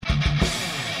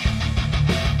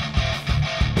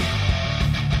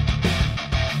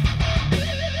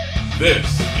This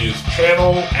is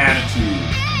Channel Attitude.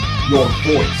 Your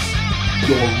voice,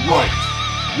 your right,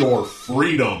 your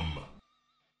freedom.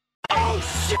 Oh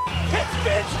shit! It's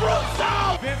Vince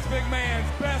Russo! Vince McMahon's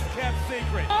best kept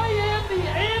secret. I am the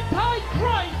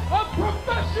Antichrist of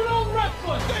professional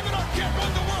wrestling. David Arquette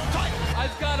won the world title.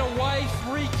 I've got a wife,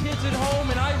 3 kids at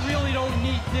home, and I really don't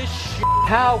need this shit.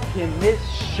 How can this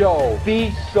show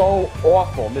be so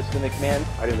awful, Mr. McMahon?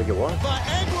 I didn't think it was.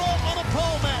 Viagra on a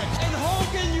pole match. And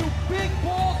Hogan, you big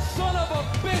bald son of a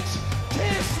bitch,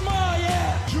 kiss my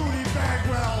ass. Judy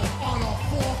Bagwell on a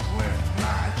forklift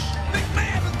match.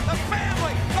 McMahon, the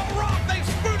family, the Rock, they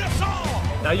screwed us all.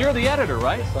 Now, you're the editor,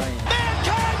 right?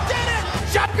 Mankind did it!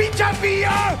 Jumpy,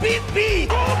 beat.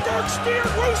 Goldberg steered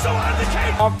Russo on the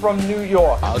table. I'm from New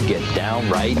York. I'll get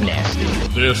downright nasty.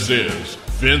 This is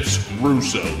Vince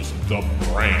Russo's The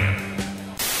Brand.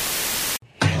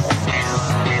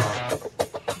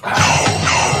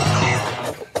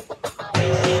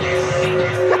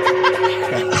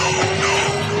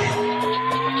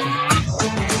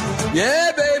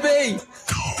 Yeah, baby.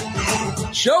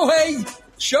 Shohei,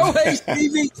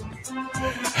 Stevie.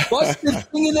 Busted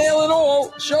fingernail and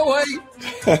all. Shohei.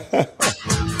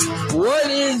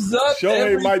 What is up, Shohei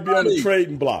everybody? might be on the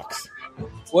trading blocks.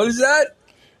 What is that?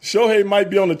 Shohei might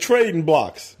be on the trading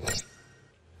blocks.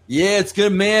 Yeah, it's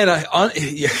good, man.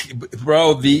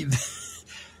 Bro,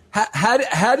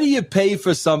 how do you pay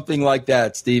for something like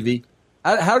that, Stevie?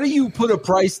 How do you put a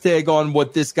price tag on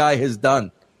what this guy has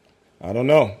done? I don't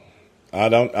know. I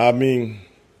don't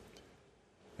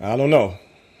know.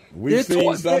 We've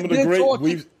seen some of the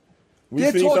great.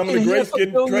 We've seen some of the greats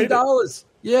get traded.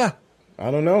 Yeah.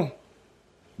 I don't know.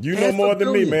 You know more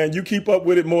than me, man. You keep up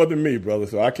with it more than me, brother.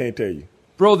 So I can't tell you.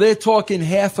 Bro, they're talking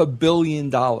 $500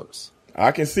 million.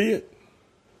 I can see it.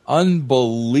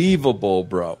 Unbelievable,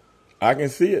 bro. I can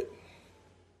see it.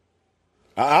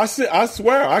 I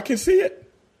swear, I can see it.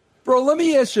 Bro, let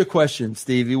me ask you a question,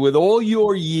 Stevie. With all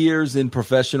your years in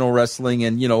professional wrestling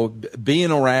and,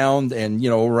 being around and,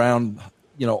 around,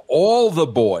 all the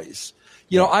boys,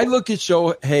 I look at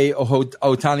Shohei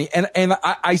Ohtani and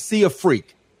I see a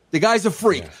freak. The guy's a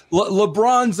freak. Yeah.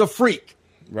 LeBron's a freak.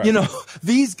 Right.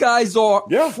 These guys are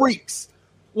freaks.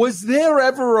 Was there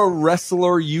ever a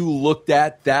wrestler you looked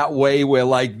at that way where,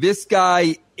 like, this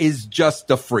guy is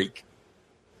just a freak?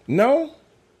 No,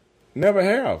 never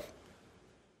have.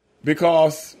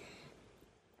 Because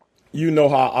you know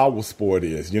how our sport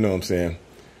is, you know what I'm saying?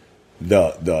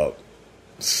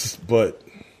 But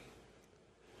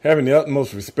having the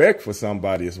utmost respect for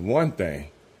somebody is one thing.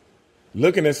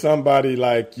 Looking at somebody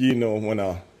like, when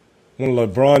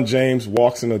LeBron James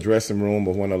walks in the dressing room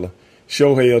or when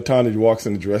Shohei Ohtani walks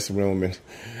in the dressing room and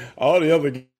all the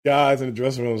other guys in the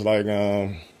dressing room is like,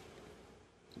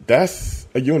 that's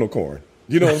a unicorn.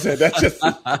 You know what I'm saying? That's just,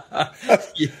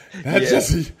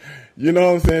 just, you know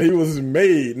what I'm saying? He was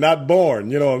made, not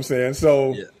born. You know what I'm saying?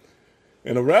 So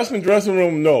in a wrestling dressing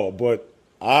room, no, but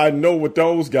I know what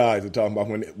those guys are talking about.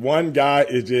 When one guy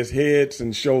is just heads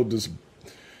and shoulders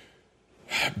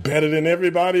better than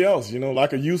everybody else,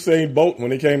 like a Usain Bolt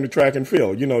when it came to track and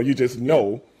field. You just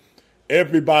know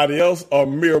everybody else are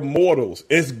mere mortals,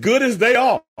 as good as they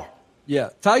are. Yeah,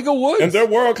 Tiger Woods. And they're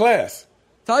world class.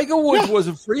 Tiger Woods was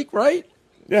a freak, right?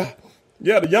 Yeah.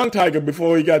 Yeah, the young Tiger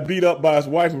before he got beat up by his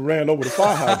wife and ran over the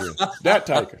fire hydrant. That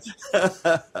Tiger.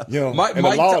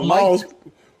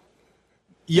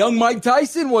 Young Mike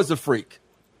Tyson was a freak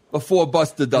before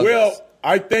Buster Douglas. Well,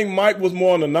 I think Mike was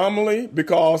more an anomaly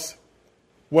because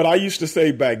what I used to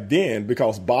say back then,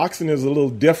 because boxing is a little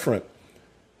different.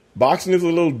 Boxing is a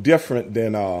little different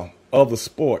than other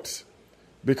sports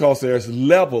because there's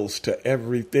levels to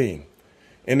everything.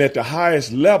 And at the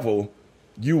highest level,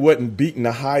 you wasn't beating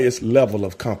the highest level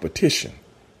of competition.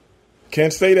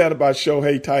 Can't say that about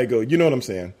Shohei Tiger. You know what I'm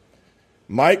saying?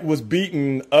 Mike was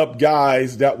beating up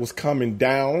guys that was coming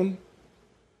down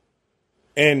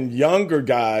and younger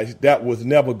guys that was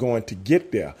never going to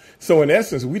get there. So in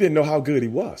essence, we didn't know how good he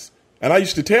was. And I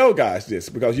used to tell guys this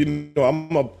because,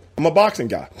 I'm a boxing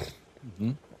guy.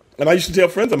 Mm-hmm. And I used to tell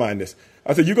friends of mine this.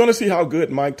 I said, you're going to see how good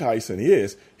Mike Tyson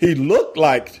is. He looked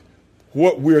like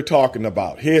what we're talking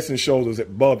about, heads and shoulders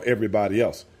above everybody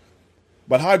else.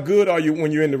 But how good are you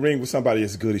when you're in the ring with somebody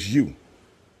as good as you?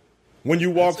 When you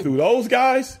walk through those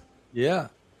guys,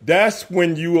 that's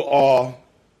when you are,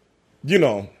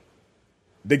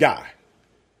 the guy.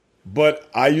 But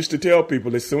I used to tell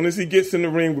people, as soon as he gets in the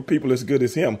ring with people as good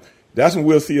as him, that's when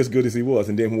we'll see as good as he was.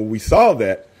 And then when we saw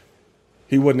that,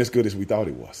 he wasn't as good as we thought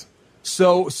he was.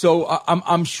 So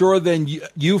I'm sure then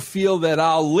you feel that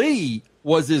Ali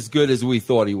was as good as we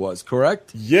thought he was,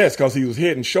 correct? Yes, because he was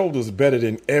head and shoulders better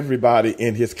than everybody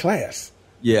in his class.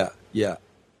 Yeah, yeah.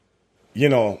 You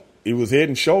know, he was head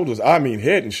and shoulders at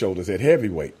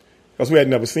heavyweight, because we had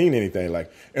never seen anything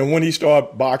like. And when he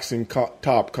started boxing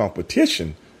top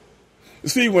competition,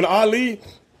 see, when Ali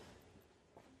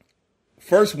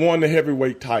first won the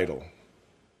heavyweight title,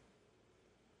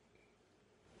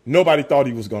 nobody thought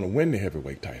he was going to win the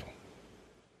heavyweight title.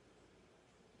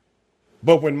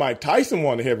 But when Mike Tyson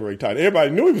won the heavyweight title, everybody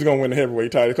knew he was going to win the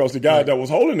heavyweight title because the guy that was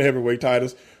holding the heavyweight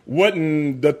titles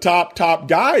wasn't the top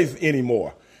guys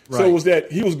anymore. Right. So it was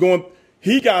that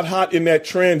he got hot in that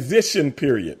transition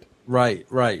period. Right.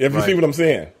 If you see what I'm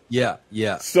saying. Yeah,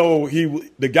 yeah. So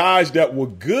the guys that were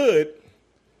good,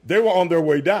 they were on their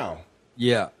way down.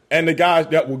 Yeah. And the guys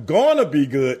that were going to be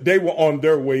good, they were on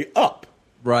their way up.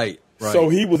 Right. So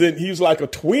he was like a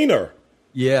tweener.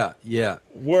 Yeah, yeah.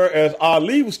 Whereas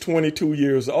Ali was 22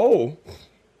 years old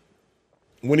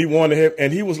when he won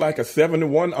and he was like a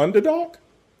 7-1 underdog.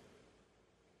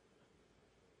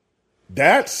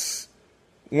 That's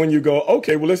when you go,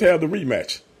 okay, well, let's have the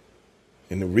rematch.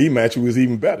 And the rematch was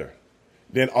even better.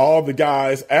 Then all the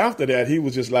guys after that, he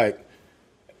was just like,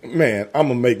 man, I'm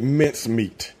going to make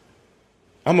mincemeat.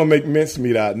 I'm going to make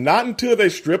mincemeat out. Not until they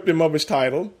stripped him of his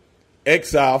title,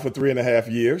 exiled for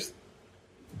 3.5 years.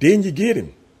 Then you get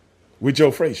him with Joe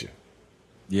Frazier.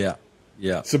 Yeah,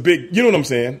 yeah. It's a big, you know what I'm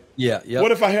saying? Yeah, yeah.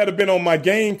 What if I had been on my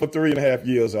game for 3.5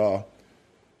 years,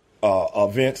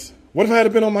 Vince? What if I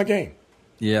had been on my game?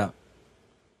 Yeah.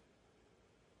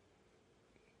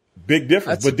 Big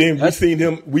difference. But then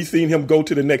we seen him go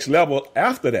to the next level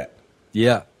after that.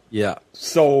 Yeah, yeah.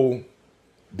 So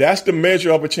that's the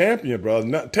measure of a champion,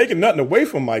 bro. Taking nothing away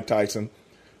from Mike Tyson.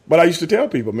 But I used to tell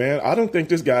people, man, I don't think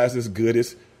this guy's as good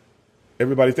as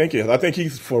everybody think he is. I think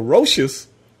he's ferocious,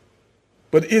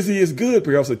 but is he as good?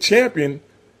 Because a champion,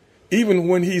 even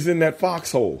when he's in that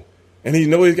foxhole and he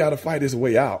knows he's got to fight his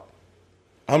way out,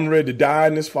 I'm ready to die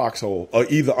in this foxhole, or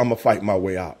either I'm going to fight my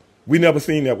way out. We never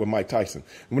seen that with Mike Tyson.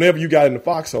 Whenever you got in the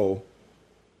foxhole,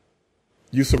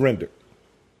 you surrendered.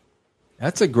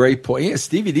 That's a great point. Yeah,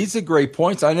 Stevie, these are great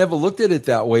points. I never looked at it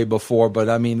that way before, but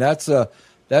I mean, that's an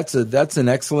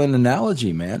excellent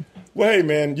analogy, man. Well, hey,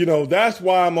 man, you know, that's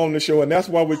why I'm on the show, and that's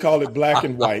why we call it black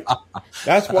and white.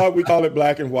 That's why we call it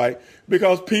black and white,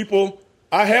 because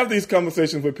I have these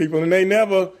conversations with people, and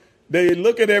they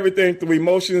look at everything through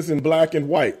emotions in black and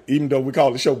white, even though we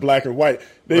call the show black and white.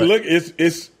 But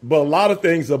a lot of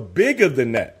things are bigger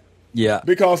than that. Yeah.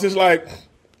 Because it's like,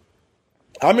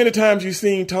 how many times you've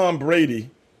seen Tom Brady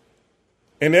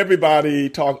and everybody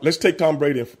talk, let's take Tom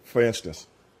Brady for instance.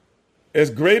 As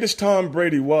great as Tom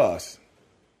Brady was,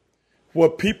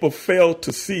 what people fail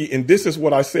to see, and this is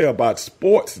what I say about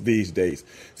sports these days,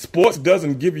 sports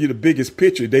doesn't give you the biggest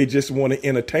picture. They just want to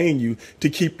entertain you to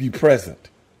keep you present.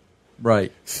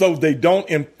 Right. So they don't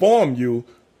inform you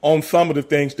on some of the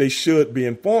things they should be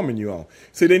informing you on.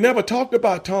 See, they never talked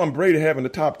about Tom Brady having the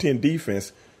top 10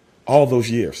 defense all those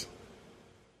years.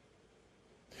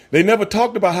 They never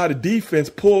talked about how the defense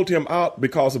pulled him out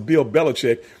because of Bill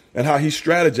Belichick and how he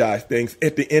strategized things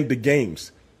at the end of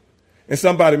games. And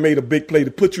somebody made a big play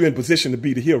to put you in position to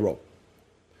be the hero.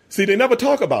 See, they never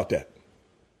talk about that.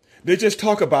 They just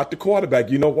talk about the quarterback.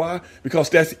 You know why? Because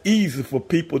that's easy for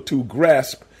people to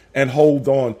grasp and hold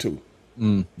on to.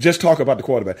 Just talk about the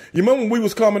quarterback. You remember when we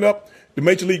was coming up, the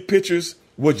major league pitchers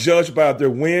were judged by their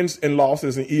wins and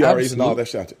losses and ERAs and all that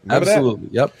stuff. Remember Absolutely.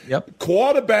 That? Yep.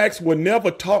 Quarterbacks were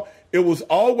never taught. It was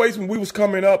always when we was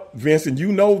coming up, Vince, and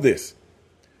you know this,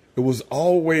 it was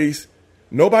always,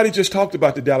 nobody just talked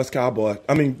about the Dallas Cowboys.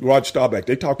 I mean, Roger Staubach.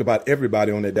 They talked about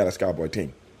everybody on that Dallas Cowboy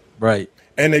team. Right.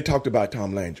 And they talked about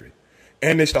Tom Landry.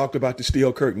 And they talked about the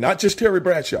Steel Curtain, not just Terry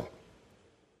Bradshaw.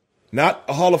 Not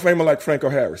a Hall of Famer like Franco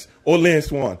Harris or Lynn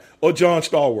Swann or John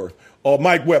Stallworth or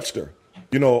Mike Webster,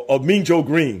 or Mean Joe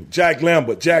Green, Jack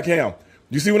Lambert, Jack Ham.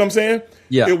 You see what I'm saying?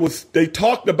 Yeah. They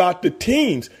talked about the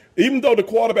teams, even though the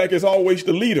quarterback is always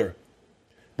the leader.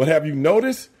 But have you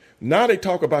noticed? Now they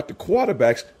talk about the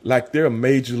quarterbacks like they're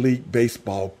Major League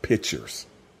Baseball pitchers.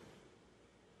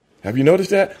 Have you noticed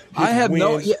that?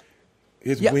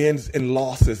 His wins and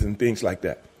losses and things like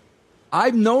that.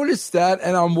 I've noticed that,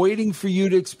 and I'm waiting for you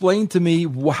to explain to me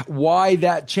why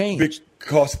that changed.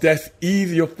 Because that's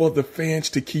easier for the fans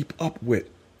to keep up with.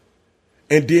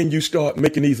 And then you start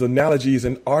making these analogies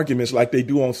and arguments like they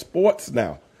do on sports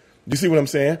now. You see what I'm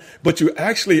saying? But you're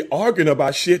actually arguing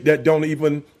about shit that don't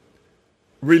even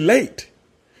relate.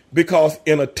 Because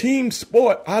in a team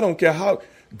sport, I don't care how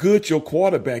good your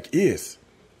quarterback is.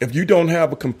 If you don't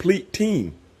have a complete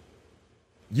team,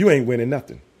 you ain't winning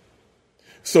nothing.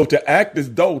 So to act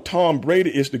as though Tom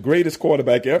Brady is the greatest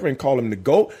quarterback ever and call him the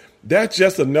GOAT, that's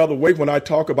just another way when I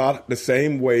talk about the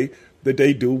same way that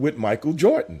they do with Michael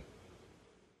Jordan.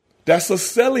 That's a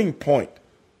selling point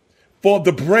for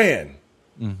the brand.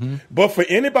 Mm-hmm. But for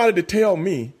anybody to tell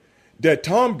me that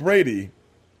Tom Brady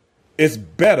is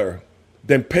better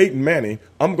than Peyton Manning,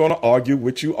 I'm going to argue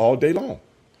with you all day long.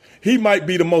 He might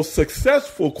be the most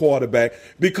successful quarterback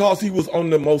because he was on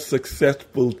the most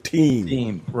successful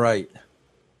team. Right.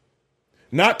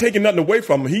 Not taking nothing away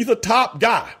from him. He's a top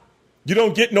guy. You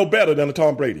don't get no better than a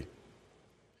Tom Brady.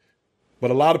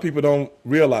 But a lot of people don't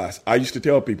realize, I used to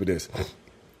tell people this,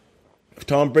 if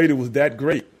Tom Brady was that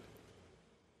great,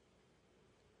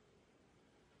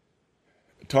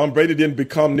 Tom Brady didn't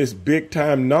become this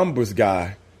big-time numbers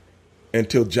guy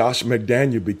until Josh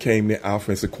McDaniel became the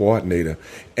offensive coordinator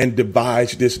and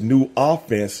devised this new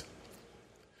offense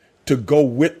to go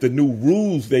with the new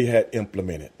rules they had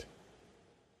implemented.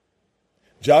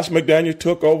 Josh McDaniel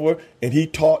took over, and he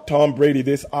taught Tom Brady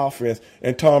this offense,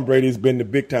 and Tom Brady's been the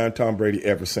big-time Tom Brady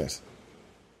ever since.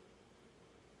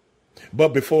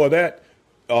 But before that,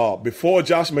 before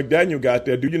Josh McDaniel got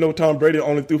there, do you know Tom Brady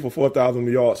only threw for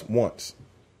 4,000 yards once?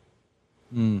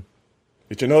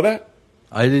 Did you know that?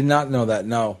 I did not know that.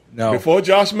 No. Before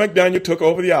Josh McDaniel took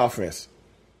over the offense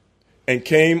and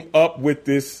came up with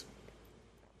this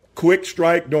quick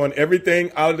strike, doing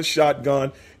everything out of the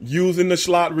shotgun, using the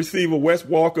slot receiver, Wes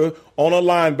Walker, on a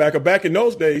linebacker. Back in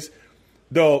those days,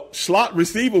 the slot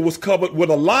receiver was covered with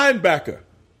a linebacker.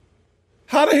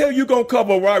 How the hell you going to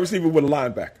cover a wide receiver with a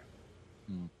linebacker?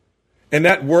 And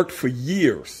that worked for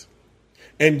years.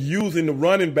 And using the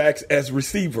running backs as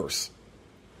receivers.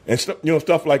 And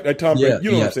stuff like that. Tom Brady,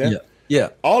 you know what I'm saying? Yeah.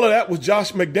 All of that was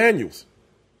Josh McDaniels.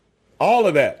 All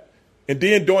of that. And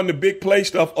then doing the big play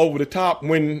stuff over the top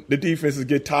when the defenses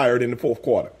get tired in the fourth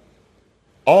quarter.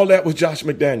 All that was Josh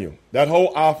McDaniel. That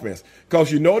whole offense.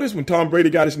 Because you notice when Tom Brady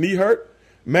got his knee hurt,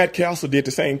 Matt Castle did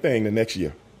the same thing the next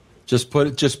year. Just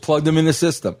plugged him in the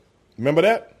system. Remember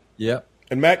that? Yeah.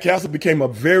 And Matt Castle became a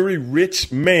very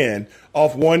rich man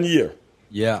off 1 year.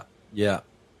 Yeah.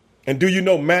 And do you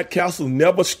know Matt Castle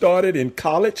never started in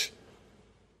college?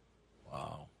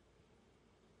 Wow.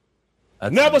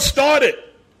 Never started.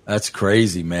 That's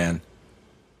crazy, man.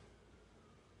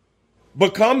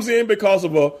 But comes in because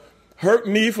of a hurt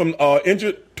knee from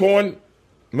injured, torn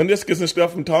meniscus and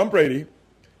stuff from Tom Brady,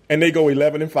 and they go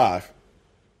 11-5.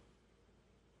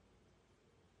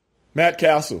 Matt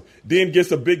Castle then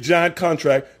gets a big giant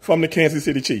contract from the Kansas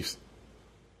City Chiefs.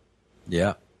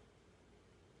 Yeah.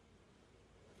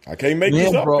 I can't make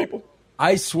this up, people.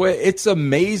 I swear, it's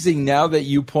amazing now that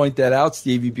you point that out,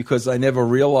 Stevie, because I never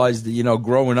realized that,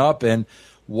 growing up and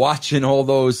watching all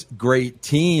those great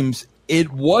teams,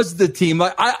 it was the team.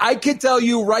 Like, I can tell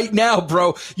you right now,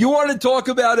 bro, you want to talk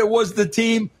about it was the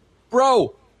team?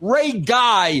 Bro, Ray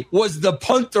Guy was the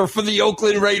punter for the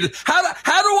Oakland Raiders. How do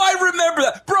I remember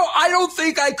that? Bro, I don't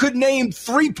think I could name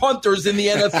 3 punters in the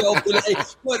NFL today,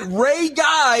 but Ray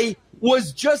Guy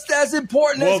was just as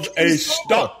important as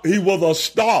He was a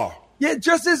star. Yeah,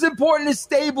 just as important as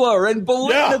Stabler and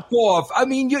Biletnikoff. Yeah. I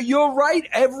mean, you're right.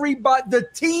 Everybody, the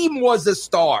team was a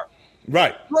star.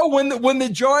 Right. Bro, when the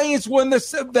Giants won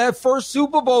that first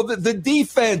Super Bowl, the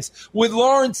defense with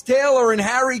Lawrence Taylor and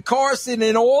Harry Carson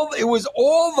and it was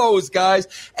all those guys.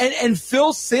 And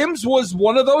Phil Simms was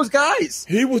one of those guys.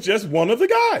 He was just one of the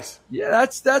guys. Yeah,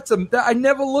 I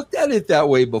never looked at it that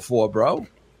way before, bro.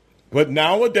 But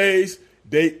nowadays,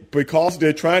 because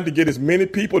they're trying to get as many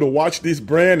people to watch this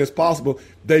brand as possible,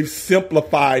 they've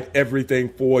simplified everything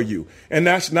for you. And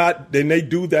they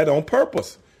do that on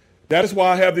purpose. That is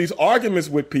why I have these arguments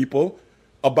with people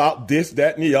about this,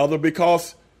 that, and the other,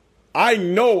 because I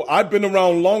know I've been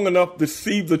around long enough to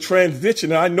see the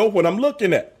transition, and I know what I'm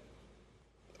looking at.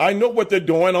 I know what they're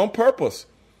doing on purpose.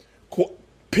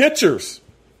 Pitchers,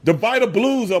 the Vita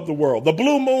Blues of the world, the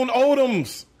Blue Moon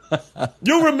Odoms.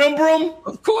 You remember them?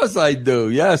 Of course I do,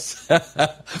 yes.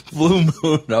 Blue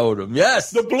Moon Odom,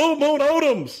 yes. The Blue Moon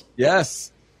Odoms.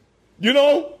 Yes.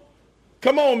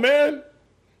 Come on, man.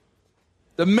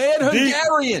 The Mad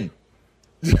Hungarian.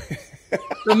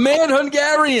 The Mad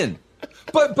Hungarian.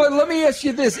 But let me ask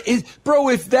you this. Bro,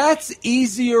 if that's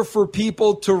easier for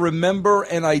people to remember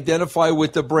and identify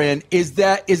with the brand, is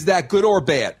that good or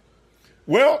bad?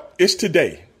 Well, it's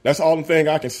today. That's all the thing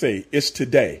I can say. It's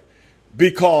today.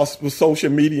 Because with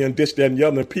social media and this, that, and the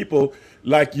other, people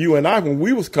like you and I, when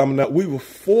we was coming up, we were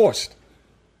forced,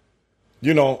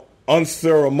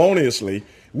 unceremoniously,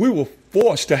 we were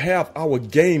forced to have our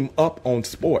game up on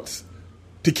sports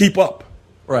to keep up.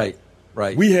 Right.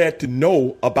 Right. We had to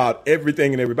know about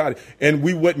everything and everybody, and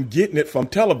we wasn't getting it from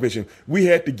television. We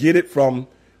had to get it from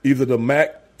either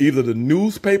the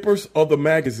newspapers or the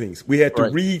magazines. We had to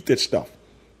read this stuff.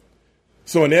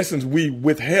 So in essence, we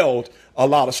withheld a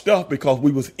lot of stuff because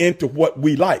we was into what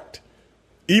we liked.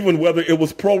 Even whether it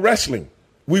was pro wrestling,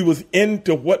 we was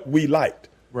into what we liked.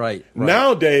 Right.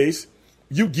 Nowadays,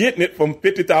 you getting it from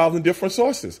 50,000 different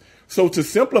sources. So to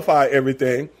simplify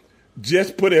everything,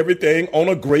 just put everything on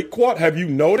a great quarter. Have you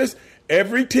noticed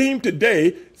every team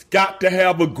today has got to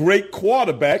have a great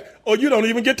quarterback or you don't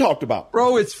even get talked about?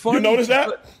 Bro, it's funny. You notice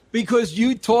that? Because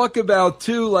you talk about,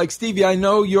 too, like, Stevie, I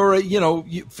know you're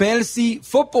fantasy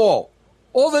football.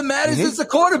 All that matters is the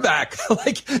quarterback.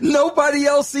 Like, nobody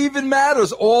else even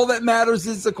matters. All that matters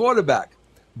is the quarterback.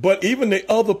 But even the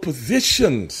other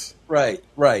positions. Right.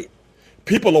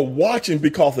 People are watching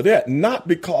because of that, not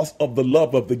because of the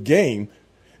love of the game.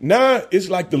 Now it's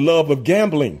like the love of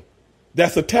gambling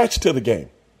that's attached to the game.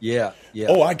 Yeah.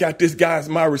 Oh, I got this guy as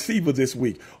my receiver this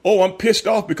week. Oh, I'm pissed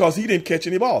off because he didn't catch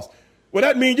any balls. Well,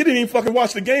 that means you didn't even fucking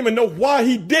watch the game and know why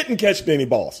he didn't catch any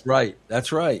balls. Right.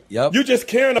 That's right. Yep. You're just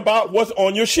caring about what's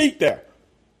on your sheet there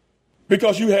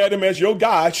because you had him as your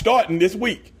guy starting this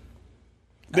week.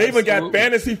 They even got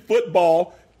fantasy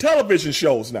football television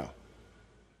shows now.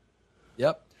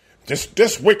 Yep.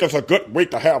 This week is a good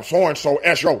week to have so-and-so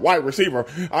as your wide receiver.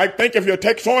 I think if you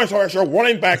take so-and-so as your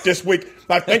running back this week,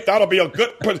 I think that'll be a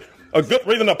good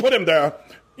reason to put him there.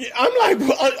 I'm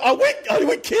like, are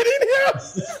we kidding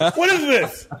here? What is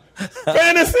this?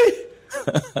 Fantasy?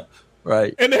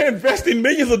 Right. And they're investing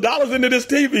millions of dollars into this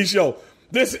TV show.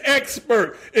 This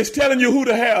expert is telling you who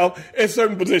to have in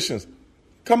certain positions.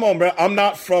 Come on, man. I'm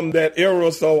not from that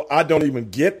era, so I don't even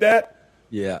get that.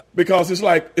 Yeah. Because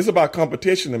it's about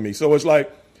competition to me. So it's like,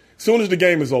 as soon as the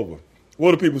game is over,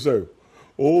 what do people say?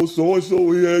 Oh,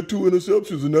 so-and-so, he had 2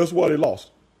 interceptions, and that's why they lost.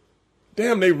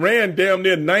 Damn, they ran damn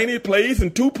near 90 plays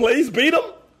and 2 plays beat them?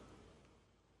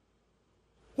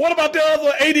 What about the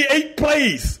other 88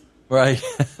 plays? Right.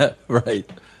 Right.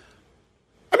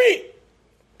 I mean,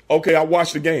 okay, I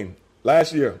watched the game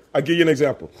last year. I'll give you an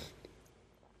example.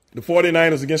 The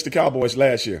 49ers against the Cowboys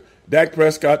last year. Dak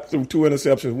Prescott threw 2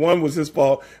 interceptions. One was his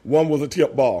fault. One was a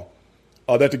tip ball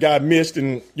that the guy missed,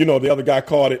 and, the other guy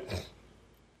caught it,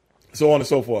 so on and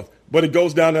so forth. But it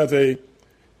goes down as the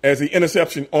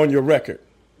interception on your record.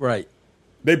 Right.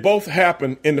 They both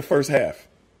happened in the first half.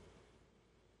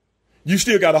 You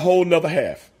still got a whole nother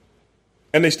half,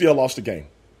 and they still lost the game.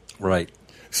 Right.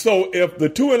 So if the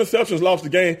 2 interceptions lost the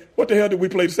game, what the hell did we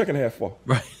play the second half for?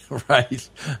 Right.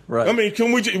 I mean,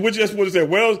 can we just would say,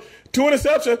 well, 2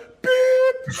 interceptions,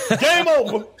 beep, game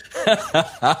over.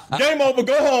 Game over,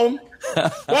 go home.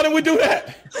 Why did we do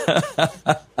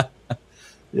that?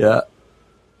 Yeah.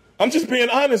 I'm just being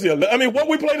honest here. I mean, what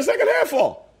we play the second half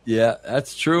for? Yeah,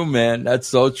 that's true, man. That's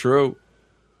so true.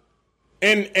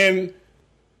 And the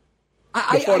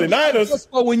 49ers.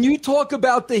 But when you talk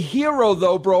about the hero,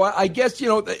 though, bro, I guess,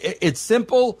 it's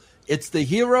simple. It's the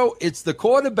hero. It's the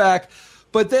quarterback.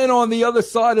 But then on the other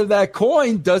side of that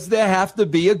coin, does there have to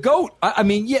be a GOAT? I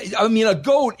mean, a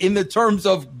GOAT in the terms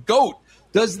of GOAT.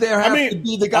 Does there have to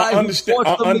be the guy who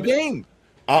taught them the game?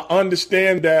 I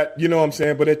understand that, you know what I'm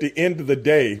saying? But at the end of the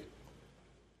day,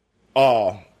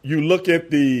 you look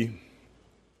at the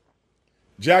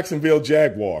Jacksonville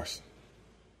Jaguars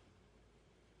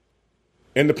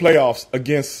in the playoffs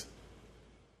against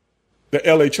the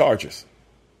LA Chargers.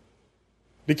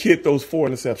 The kid throws 4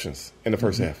 interceptions in the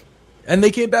first half. And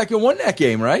they came back and won that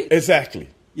game, right? Exactly.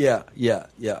 Yeah.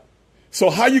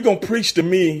 So how you going to preach to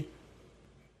me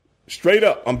straight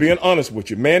up? I'm being honest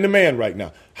with you, man to man right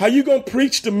now. How you going to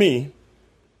preach to me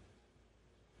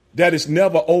that it's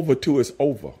never over till it's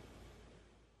over?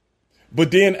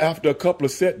 But then after a couple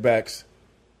of setbacks,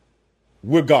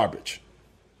 we're garbage.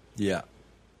 Yeah.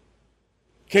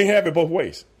 Can't have it both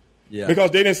ways. Yeah.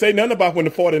 Because they didn't say nothing about when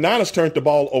the 49ers turned the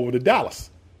ball over to Dallas.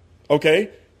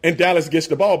 Okay? And Dallas gets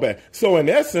the ball back. So in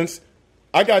essence,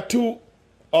 I got 2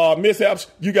 mishaps,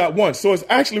 you got 1. So it's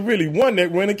actually really 1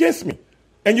 that went against me.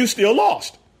 And you still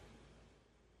lost.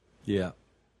 Yeah.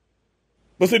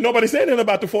 But see, nobody said anything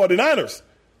about the 49ers.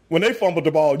 When they fumbled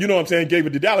the ball, you know what I'm saying, gave it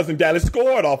to Dallas, and Dallas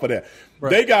scored off of that. Right.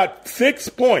 They got 6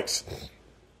 points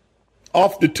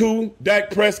off the 2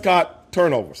 Dak Prescott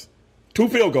turnovers, 2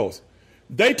 field goals.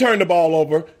 They turned the ball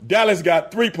over. Dallas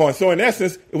got 3 points. So in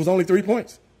essence, it was only 3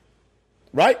 points.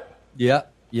 Right? Yeah.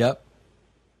 Yep.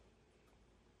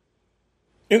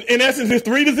 In essence, it's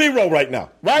 3-0 right now.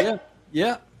 Right?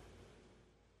 Yeah.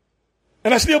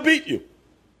 And I still beat you.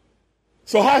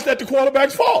 So how's that the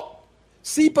quarterback's fault?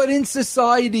 See, but in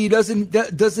society, doesn't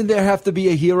there have to be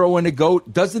a hero and a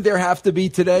GOAT? Doesn't there have to be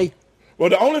today? Well,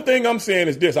 the only thing I'm saying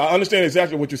is this. I understand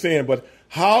exactly what you're saying, but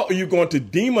how are you going to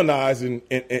demonize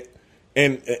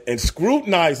and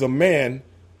scrutinize a man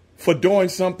for doing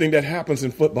something that happens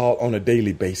in football on a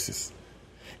daily basis?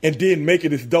 And then make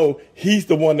it as though he's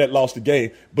the one that lost the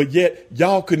game. But yet,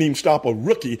 y'all couldn't even stop a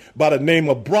rookie by the name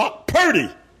of Brock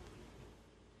Purdy.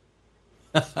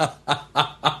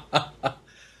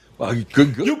 Well,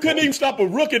 good. You couldn't even stop a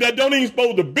rookie that don't even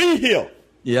supposed to be here.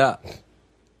 Yeah.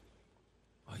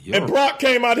 And Brock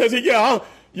came out and said, yeah,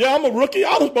 I'm a rookie.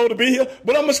 I was supposed to be here,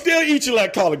 but I'm going to still eat you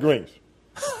like collard greens.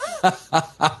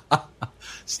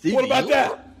 Stevie, what about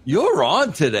that? You're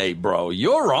on today, bro.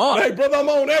 You're on. Hey, brother, I'm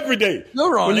on every day.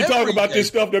 You're on when you talk about day. This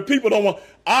stuff that people don't want.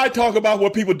 I talk about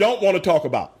what people don't want to talk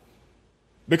about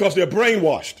because they're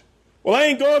brainwashed. Well, I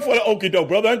ain't going for the okie doke,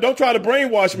 brother. Don't try to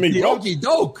brainwash me, the bro. Okie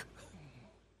doke.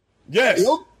 Yes.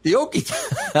 The okie.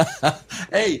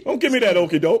 Hey, don't give me that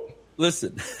okie doke.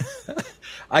 Listen,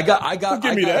 I got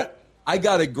that. I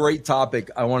got a great topic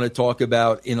I want to talk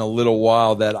about in a little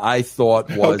while that I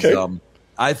thought was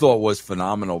was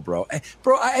phenomenal, bro.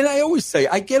 Bro, and I always say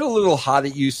I get a little hot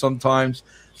at you sometimes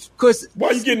because why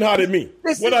are you getting hot at me?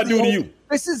 What I do to you?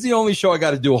 This is the only show I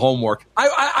got to do homework.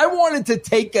 I wanted to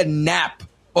take a nap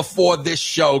before this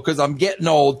show because I'm getting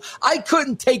old. I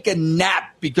couldn't take a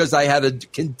nap because I had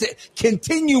to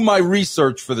continue my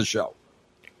research for the show.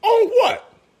 On what?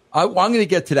 I'm going to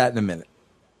get to that in a minute.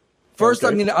 First,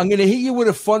 okay. I'm going to hit you with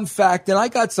a fun fact, and I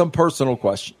got some personal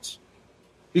questions.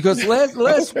 Because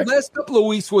last couple of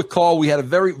weeks with Carl, we had a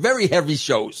very, very heavy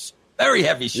shows. Very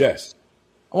heavy shows. Yes.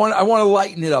 I want to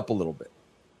lighten it up a little bit.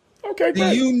 Okay,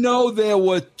 great. Do you know there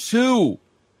were two,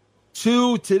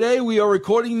 today we are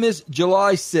recording this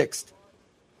July 6th,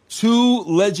 2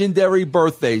 legendary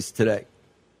birthdays today.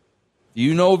 Do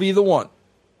you know of either one?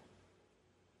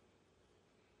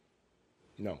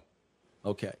 No.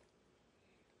 Okay.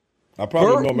 I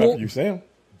probably know him after you say him.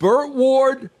 Burt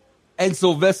Ward and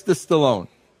Sylvester Stallone.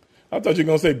 I thought you were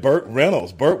going to say Burt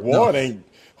Reynolds. Burt Ward ain't.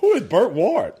 Who is Burt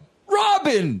Ward?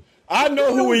 Robin. I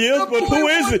know who he is, but who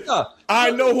is it?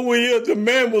 I know who he is. The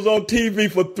man was on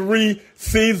TV for 3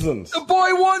 seasons. The Boy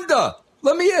Wonder.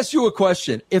 Let me ask you a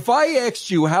question. If I asked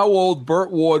you how old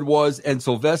Burt Ward was and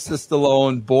Sylvester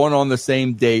Stallone, born on the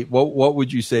same date, what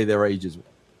would you say their ages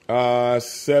were?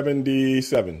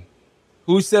 77.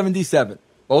 Who's 77?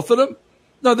 Both of them?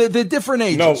 No, they're different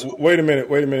ages. No, wait a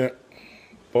minute.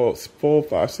 4,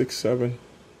 5, 6, 7.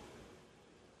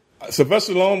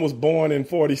 Sylvester Stallone was born in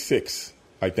 46,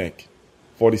 I think.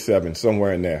 47,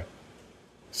 somewhere in there.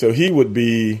 So he would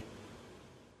be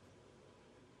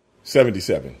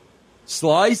 77.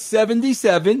 Sly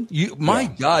 77. My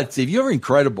God, Steve, you're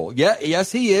incredible. Yeah,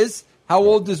 yes, he is. How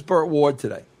old is Burt Ward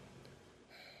today?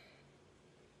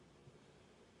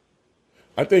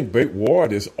 I think Burt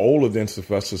Ward is older than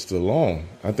Sylvester Stallone.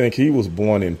 I think he was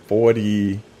born in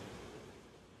 42.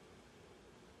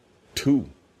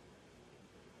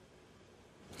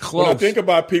 Close. When I think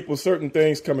about people, certain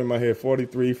things come in my head.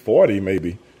 43, 40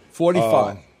 maybe.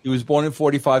 45. He was born in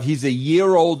 45. He's a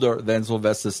year older than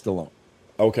Sylvester Stallone.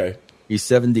 Okay. He's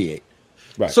 78.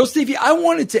 Right. So, Stevie, I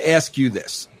wanted to ask you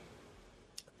this.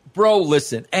 Bro,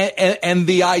 listen, and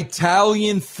the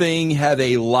Italian thing had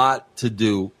a lot to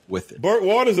do with it. Burt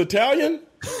Ward is Italian?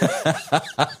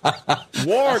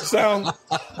 Ward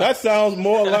sounds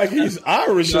more like he's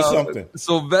Irish or something.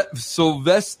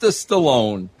 Sylvester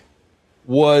Stallone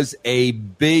was a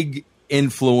big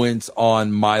influence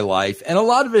on my life, and a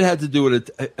lot of it had to do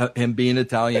with him being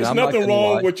Italian. There's nothing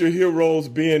wrong with your heroes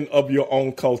being of your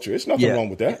own culture. There's nothing wrong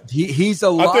with that. He's a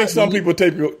lot. I think some people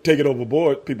take it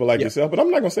overboard, people like yourself, but I'm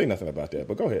not going to say nothing about that.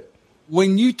 But go ahead.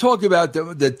 When you talk about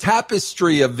the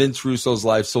tapestry of Vince Russo's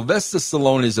life, Sylvester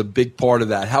Stallone is a big part of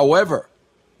that. However,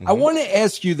 I want to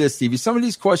ask you this, Stevie. Some of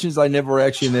these questions I never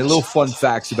asked you, and they're little fun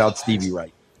facts about Stevie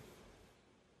Ray.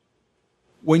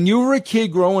 When you were a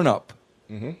kid growing up,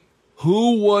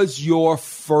 who was your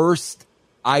first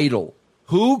idol?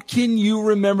 Who can you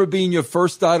remember being your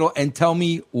first idol, and tell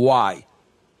me why?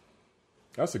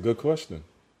 That's a good question.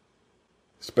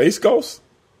 Space Ghost?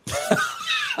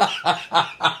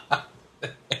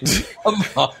 Come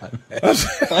on, man.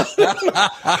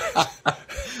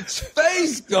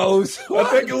 Space Ghost? What? I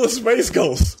think it was Space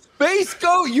Ghost. Space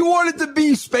Ghost? You wanted to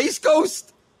be Space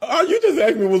Ghost? You just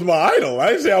asked me who was my idol. I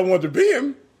didn't say I wanted to be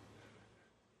him.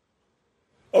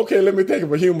 Okay, let me think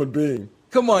of a human being.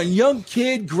 Come on, young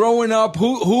kid growing up.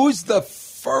 Who's the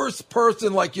first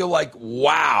person you're like,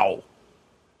 wow?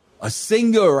 A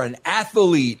singer, an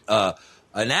athlete, an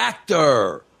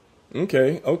actor.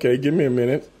 Okay, give me a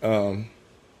minute.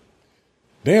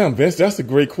 Damn, Vince, that's a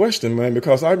great question, man,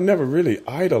 because I've never really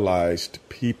idolized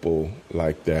people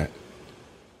like that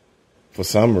for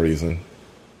some reason.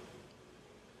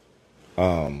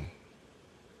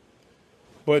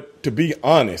 But to be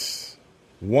honest,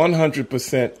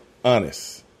 100%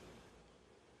 honest,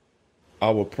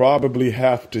 I would probably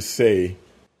have to say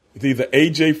it's either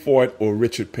A.J. Foyt or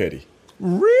Richard Petty.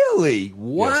 Really?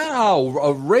 Wow. Yes.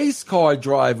 A race car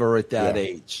driver at that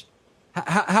age.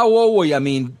 How old were you? I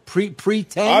mean,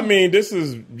 pre-10? I mean, this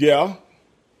is,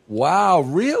 Wow,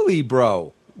 really,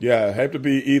 bro? Yeah, it had to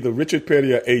be either Richard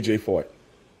Petty or A.J. Foyt.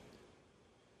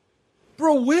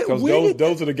 Bro,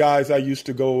 those are the guys I used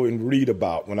to go and read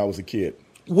about when I was a kid.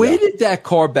 Where did that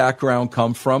car background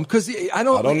come from? Because I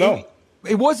don't know.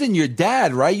 It wasn't your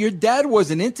dad, right? Your dad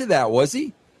wasn't into that, was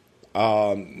he?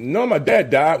 No, my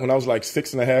dad died when I was like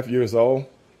 6.5 years old.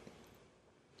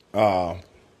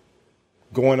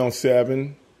 Going on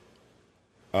 7.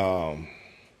 But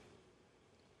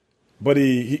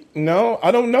no,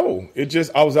 I don't know.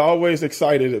 I was always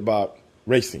excited about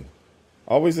racing.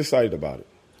 Always excited about it.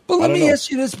 But let me ask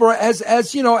you this, bro.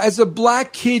 As you know, as a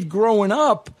black kid growing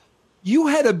up, you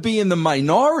had to be in the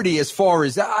minority as far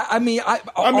as I mean,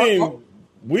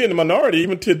 we're in the minority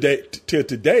even till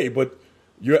today. But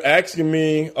you're asking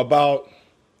me about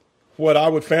what I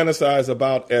would fantasize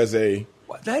about as a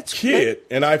kid,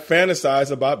 and I fantasize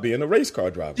about being a race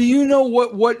car driver. Do you know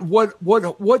what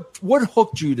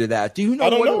hooked you to that? Do you know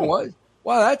what it was?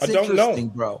 Wow, that's interesting,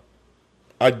 bro.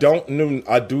 I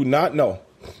do not know.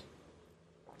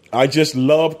 I just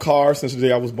love cars since the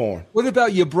day I was born. What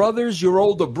about your brothers, your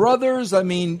older brothers? I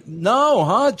mean, no,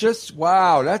 huh? Just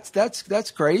wow,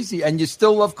 that's crazy. And you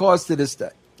still love cars to this day.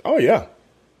 Oh yeah.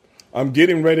 I'm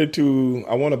getting ready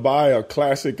I want to buy a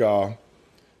classic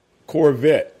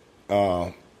Corvette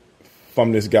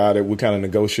from this guy that we're kind of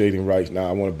negotiating right now.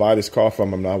 I want to buy this car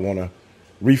from him, and I want to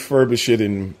refurbish it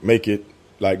and make it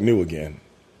like new again,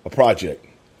 a project.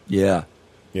 Yeah.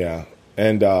 Yeah.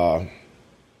 And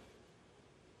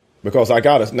because I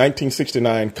got a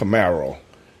 1969 Camaro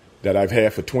that I've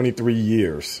had for 23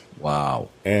 years. Wow.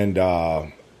 And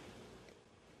I'm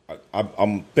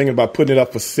thinking about putting it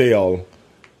up for sale.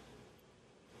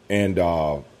 And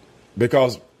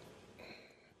because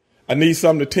I need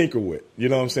something to tinker with. You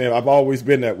know what I'm saying? I've always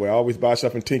been that way. I always buy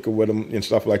stuff and tinker with them and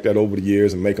stuff like that over the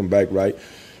years and make them back right.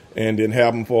 And then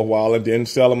have them for a while and then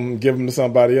sell them and give them to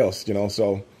somebody else, you know.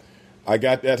 So I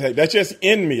got that. That's just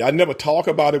in me. I never talk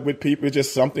about it with people. It's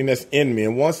just something that's in me.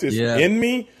 And once it's in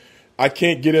me, I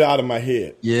can't get it out of my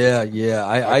head. Yeah.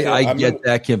 I get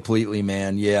that completely,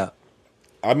 man. Yeah.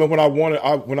 I remember when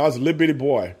I was a little bitty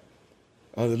boy.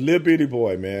 I was a little bitty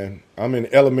boy, man. I'm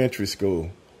in elementary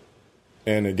school.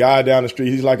 And the guy down the street,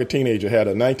 he's like a teenager, had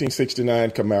a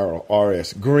 1969 Camaro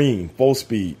RS, green,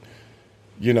 4-speed,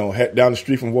 you know, down the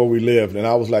street from where we lived. And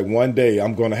I was like, one day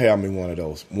I'm going to have me one of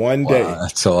those. One day.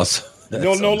 That's awesome.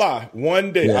 No lie.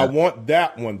 One day I want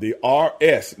that one, the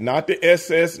RS, not the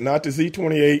SS, not the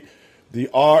Z28, the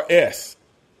RS.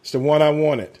 It's the one I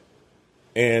wanted.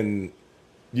 And,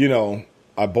 you know,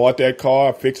 I bought that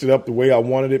car, fixed it up the way I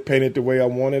wanted it, painted it the way I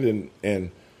wanted,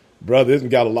 and brother, it's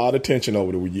got a lot of attention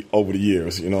over the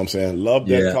years. You know what I'm saying? Love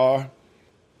that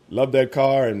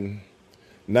car, and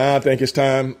now I think it's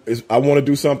time. I want to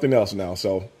do something else now.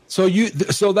 So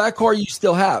that car you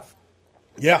still have?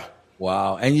 Yeah.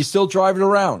 Wow, and you still drive it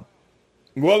around?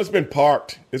 Well, it's been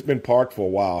parked. It's been parked for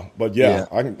a while, but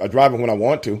I drive it when I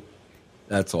want to.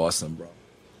 That's awesome, bro.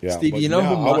 Yeah, Steve, you know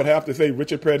who I would have to say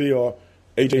Richard Petty or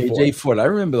A.J. Foyt. I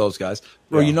remember those guys,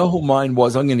 bro. Yeah. You know who mine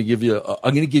was? I'm going to give you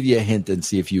a hint and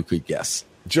see if you could guess.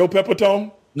 Joe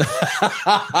Pepitone.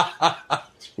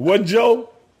 Wasn't Joe?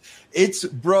 It's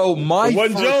bro.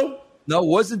 Joe? No, it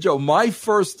wasn't Joe. My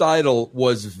first idol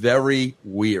was very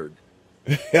weird.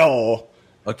 Hell.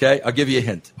 Okay, I'll give you a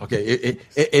hint. Okay,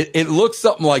 it looks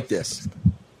something like this.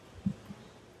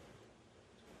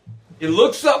 It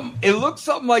looks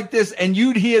something like this, and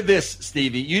you'd hear this,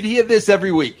 Stevie. You'd hear this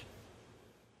every week.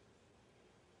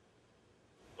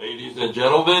 Ladies and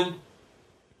gentlemen,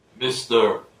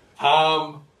 Mr.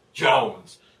 Tom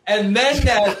Jones. And then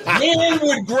that hand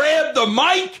would grab the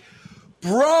mic.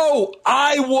 Bro,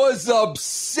 I was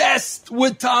obsessed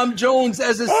with Tom Jones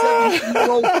as a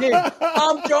 17-year-old kid.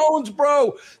 Tom Jones,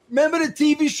 bro. Remember the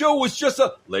TV show was just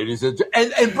a ladies and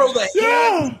bro, the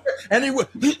hand, and he would.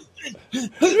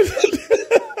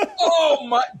 Oh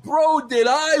my, bro! Did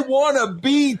I want to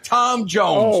be Tom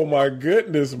Jones? Oh my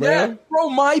goodness, man! Yeah, bro,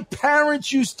 my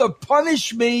parents used to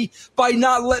punish me by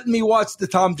not letting me watch the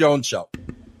Tom Jones show.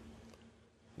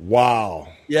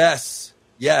 Wow. Yes.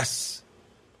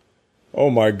 Oh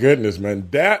my goodness, man!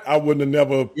 That I wouldn't have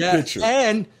never pictured.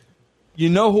 And You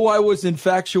know who I was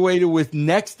infatuated with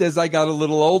next as I got a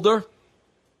little older?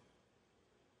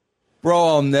 Bro,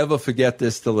 I'll never forget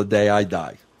this till the day I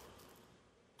die.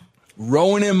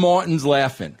 Rowan and Martin's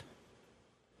Laughing.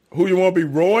 Who you want to be,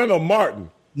 Rowan or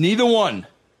Martin? Neither one.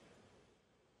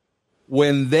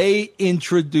 When they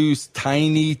introduced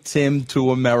Tiny Tim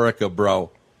to America, bro.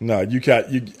 No, you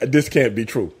can't. This can't be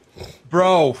true.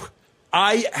 Bro,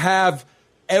 I have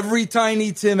every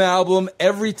Tiny Tim album,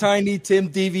 every Tiny Tim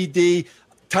DVD,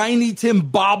 Tiny Tim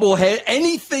bobblehead,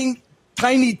 anything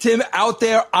Tiny Tim out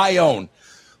there, I own.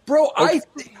 Bro, okay.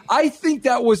 I think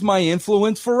that was my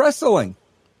influence for wrestling.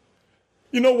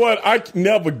 You know what? I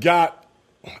never got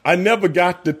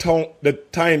the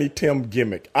Tiny Tim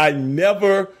gimmick. I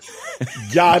never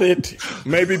got it.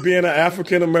 Maybe being an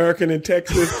African American in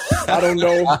Texas, I don't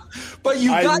know. But you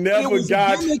got that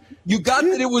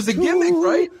it was a gimmick,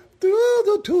 right?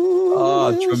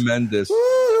 Oh, tremendous.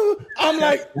 I'm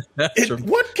like,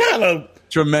 what kind of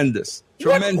tremendous?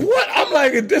 What? I'm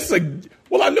like, I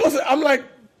know. I'm like,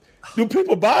 do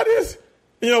people buy this?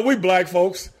 You know, we black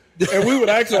folks. And we would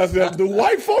ask ourselves, do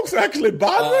white folks actually buy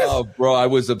this? Oh, bro, I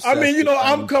was obsessed. I mean, you know,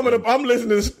 I'm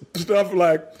listening to stuff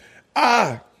like,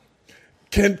 I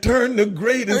can turn the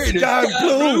gray to sky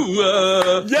blue.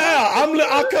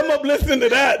 I come up listening to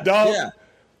that, dog. Yeah.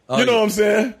 You know what I'm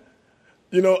saying?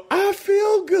 You know, I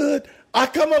feel good. I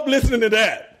come up listening to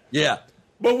that. Yeah.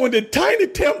 But when the Tiny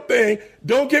Tim thing,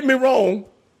 don't get me wrong,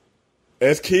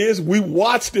 as kids, we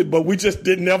watched it, but we just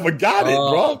never got it,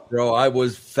 bro. Bro, I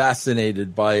was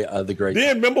fascinated by the great.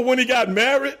 Then remember when he got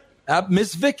married?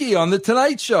 Miss Vicky on the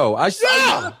Tonight Show. I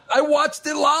watched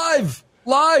it live,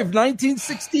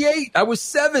 1968. I was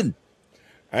 7.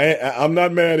 I'm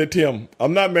not mad at Tim.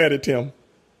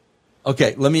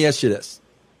 Okay, let me ask you this: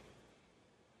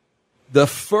 the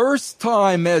first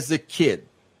time as a kid,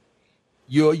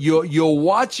 you're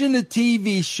watching a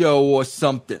TV show or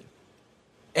something.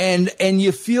 And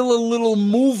you feel a little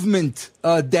movement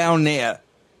down there,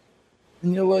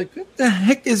 and you're like, "What the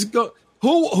heck is go?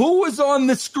 Who was on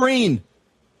the screen?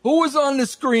 Who was on the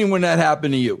screen when that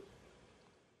happened to you?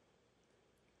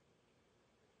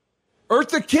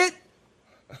 Eartha Kitt?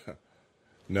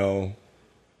 No,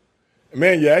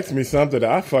 man. You asked me something that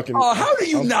I fucking. Oh, how do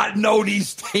you not know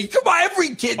these things? Come on,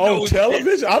 every kid knows. On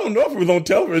television? I don't know if it was on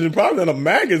television. Probably in a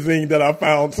magazine that I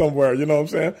found somewhere. You know what I'm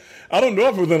saying? I don't know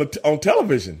if it was on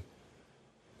television.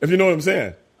 If you know what I'm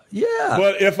saying? Yeah.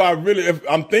 But if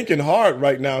I'm thinking hard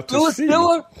right now to Phyllis see.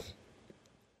 Diller?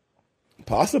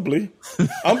 Possibly.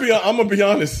 I'm gonna be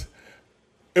honest.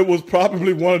 It was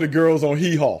probably one of the girls on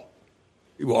Hee Haw.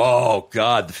 Oh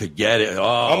God, forget it. Oh,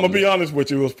 I'm gonna be honest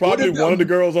with you. It was probably one of the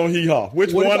girls on Hee Haw.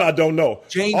 Which one? I don't know.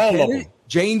 All of them.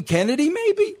 Jane Kennedy,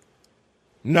 maybe?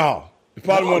 No. It's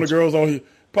probably one of the girls on.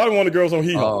 Probably one of the girls on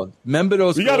Hee Haw. Remember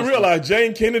those? You got to realize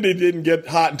Jane Kennedy didn't get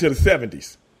hot until the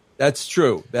 70s. That's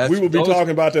true. We would be talking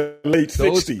about the late 60s.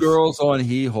 Those girls on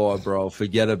Hee Haw, bro.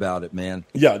 Forget about it, man.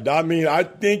 Yeah, I mean, I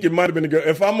think it might have been the girl.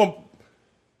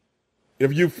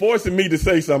 If you're forcing me to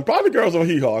say something, probably girls on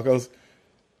Hee Haw, because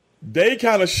they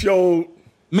kind of showed.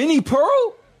 Minnie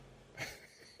Pearl?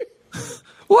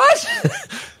 What?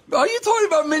 Are you talking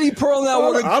about Minnie Pearl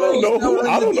now? I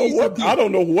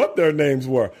don't know what their names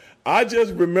were. I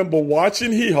just remember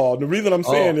watching Hee Haw. The reason I'm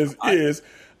saying is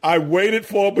I waited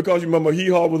for it because you remember Hee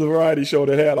Haw was a variety show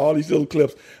that had all these little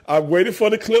clips. I waited for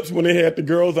the clips when they had the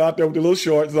girls out there with the little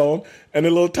shorts on and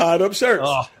the little tied up shirts.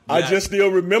 Oh, yeah. I just still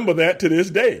remember that to this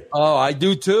day. Oh, I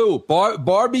do too.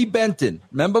 Barbie Benton.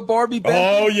 Remember Barbie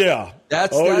Benton? Oh yeah.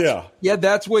 That's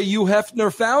where Hugh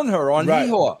Hefner found her on Hee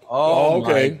Haw. Oh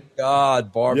okay. My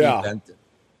God, Barbie Benton.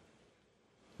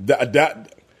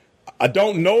 That I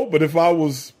don't know, but if I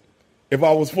was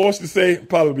forced to say, it'd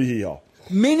probably be Hee Haw.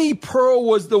 Minnie Pearl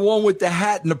was the one with the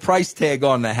hat and the price tag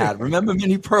on the hat. Remember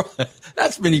Minnie Pearl?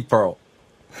 That's Minnie Pearl.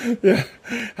 Yeah.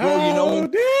 Well, you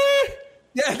know.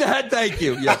 Yeah, thank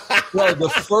you. Yeah. Well, the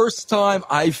first time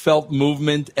I felt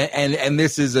movement, and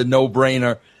this is a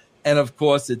no-brainer, and of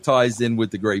course it ties in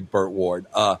with the great Burt Ward.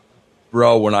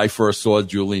 Bro, when I first saw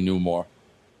Julie Newmar.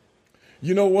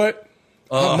 You know what?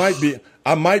 I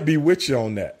might be with you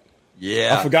on that.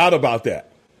 Yeah. I forgot about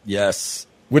that. Yes.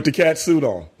 With the cat suit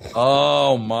on.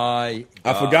 Oh, my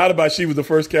God. I forgot about she was the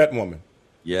first Catwoman.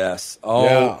 Yes.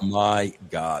 Oh, my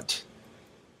God.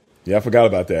 Yeah, I forgot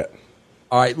about that.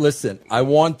 All right, listen, I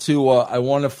want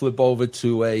to flip over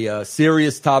to a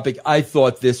serious topic. I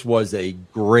thought this was a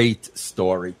great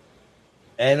story.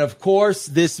 And, of course,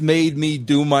 this made me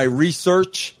do my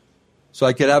research so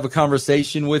I could have a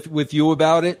conversation with you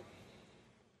about it.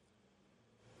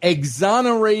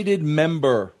 Exonerated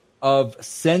member of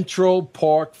Central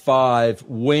Park 5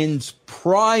 wins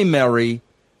primary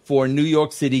for New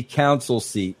York City Council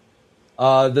seat.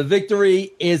 The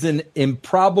victory is an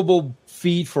improbable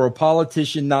feat for a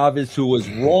politician novice who was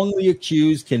wrongly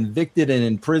accused, convicted, and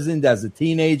imprisoned as a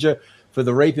teenager for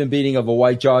the rape and beating of a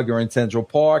white jogger in Central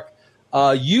Park.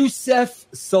 Yusef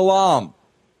Salaam.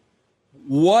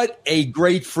 What a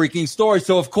great freaking story.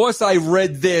 So, of course, I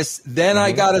read this. Then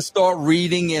I got to start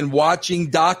reading and watching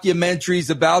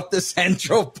documentaries about the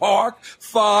Central Park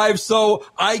 5 so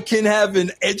I can have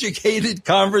an educated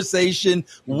conversation.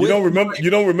 You don't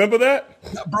remember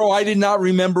that? Bro, I did not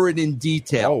remember it in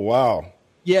detail. Oh, wow.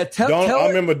 Yeah, I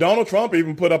remember Donald Trump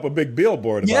even put up a big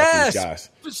billboard about these guys.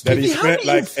 Stevie, that he spent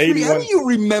like 81. How do you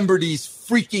remember these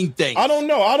freaking things? I don't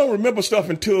know. I don't remember stuff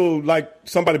until like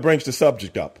somebody brings the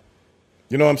subject up.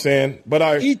 You know what I'm saying?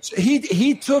 But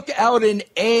he took out an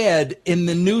ad in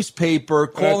the newspaper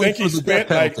calling for the death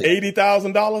penalty. Like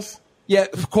 $80,000. Yeah,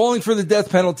 calling for the death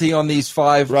penalty on these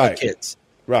 5 kids.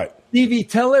 Right. Stevie,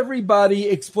 tell everybody,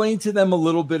 explain to them a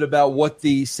little bit about what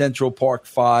the Central Park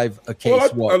 5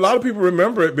 case was. A lot of people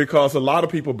remember it because a lot of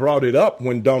people brought it up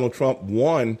when Donald Trump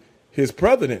won his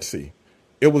presidency.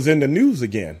 It was in the news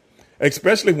again,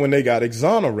 especially when they got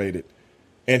exonerated.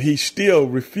 And he still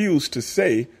refused to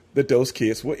say that those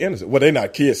kids were innocent. Well, they're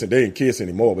not kids, and they ain't kids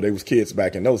anymore, but they was kids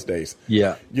back in those days.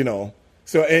 Yeah. You know,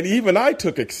 so, and even I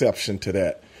took exception to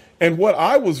that. And what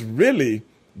I was really,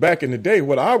 back in the day,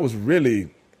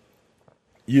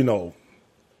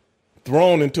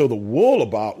 thrown into the wool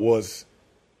about was,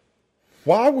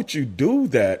 why would you do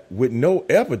that with no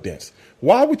evidence?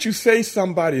 Why would you say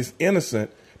somebody's innocent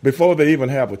before they even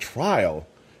have a trial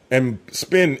and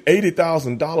spend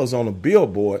 $80,000 on a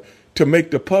billboard to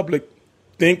make the public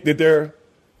think that they're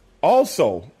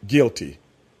also guilty?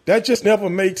 That just never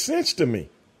made sense to me.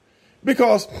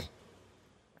 Because,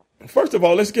 first of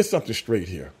all, let's get something straight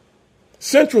here.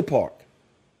 Central Park,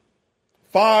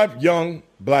 5 young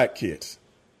black kids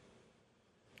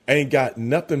ain't got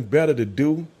nothing better to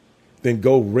do than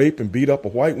go rape and beat up a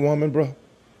white woman, bro.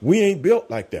 We ain't built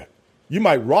like that. You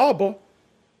might rob her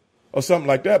or something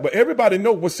like that, but everybody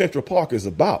know what Central Park is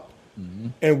about. Mm-hmm.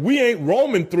 And we ain't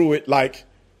roaming through it like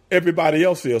everybody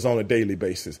else is on a daily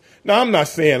basis. Now, I'm not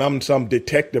saying I'm some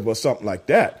detective or something like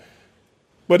that,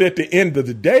 but at the end of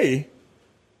the day,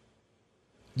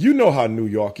 you know how New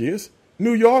York is.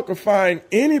 New York will find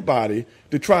anybody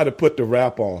to try to put the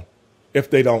rap on if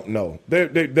they don't know.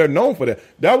 They're known for that.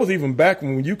 That was even back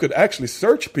when you could actually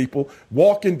search people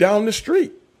walking down the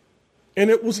street,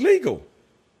 and it was legal,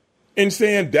 and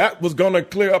saying that was going to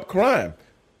clear up crime.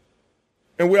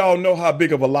 And we all know how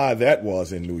big of a lie that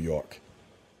was in New York.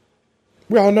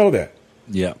 We all know that.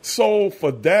 Yeah. So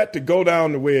for that to go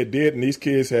down the way it did, and these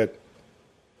kids had,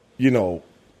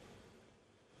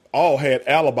 all had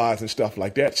alibis and stuff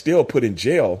like that, still put in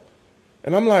jail.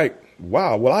 And I'm like,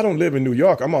 wow, well, I don't live in New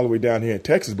York. I'm all the way down here in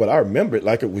Texas, but I remember it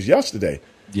like it was yesterday.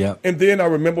 Yeah. And then I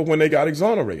remember when they got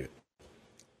exonerated.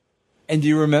 And do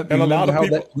you remember? And a lot of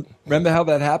people remember how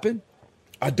that happened?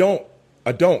 I don't.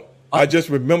 I just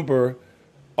remember.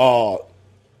 I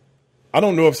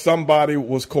don't know if somebody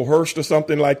was coerced or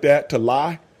something like that to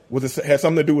lie. Had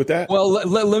something to do with that? Well,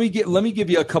 let me give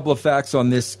you a couple of facts on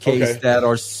this case that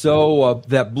are so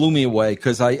that blew me away,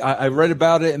 because I read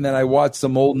about it and then I watched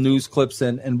some old news clips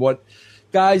and what.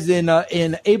 Guys, in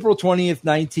April 20th,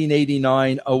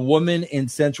 1989, a woman in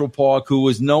Central Park who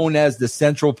was known as the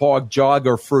Central Park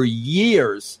Jogger for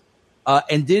years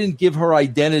and didn't give her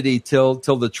identity till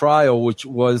the trial, which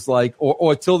was like,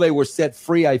 or till they were set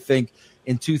free, I think,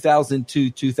 in 2002,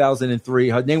 2003.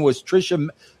 Her name was Trisha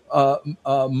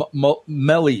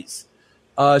Mellies.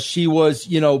 She was,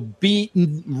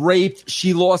 beaten, raped.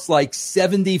 She lost like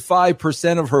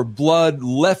 75% of her blood,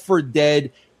 left for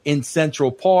dead in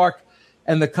Central Park.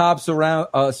 And the cops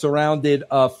surrounded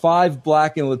 5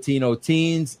 black and Latino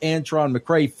teens: Antron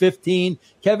McCray, 15,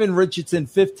 Kevin Richardson,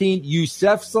 15,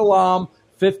 Yusef Salaam,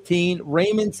 15,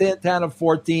 Raymond Santana,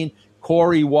 14,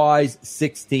 Corey Wise,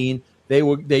 16. They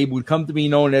would come to be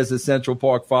known as the Central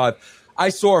Park 5. I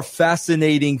saw a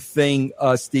fascinating thing,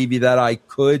 Stevie, that I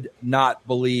could not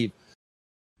believe.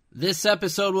 This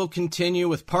episode will continue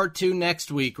with part 2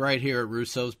 next week right here at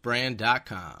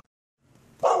Russo'sBrand.com.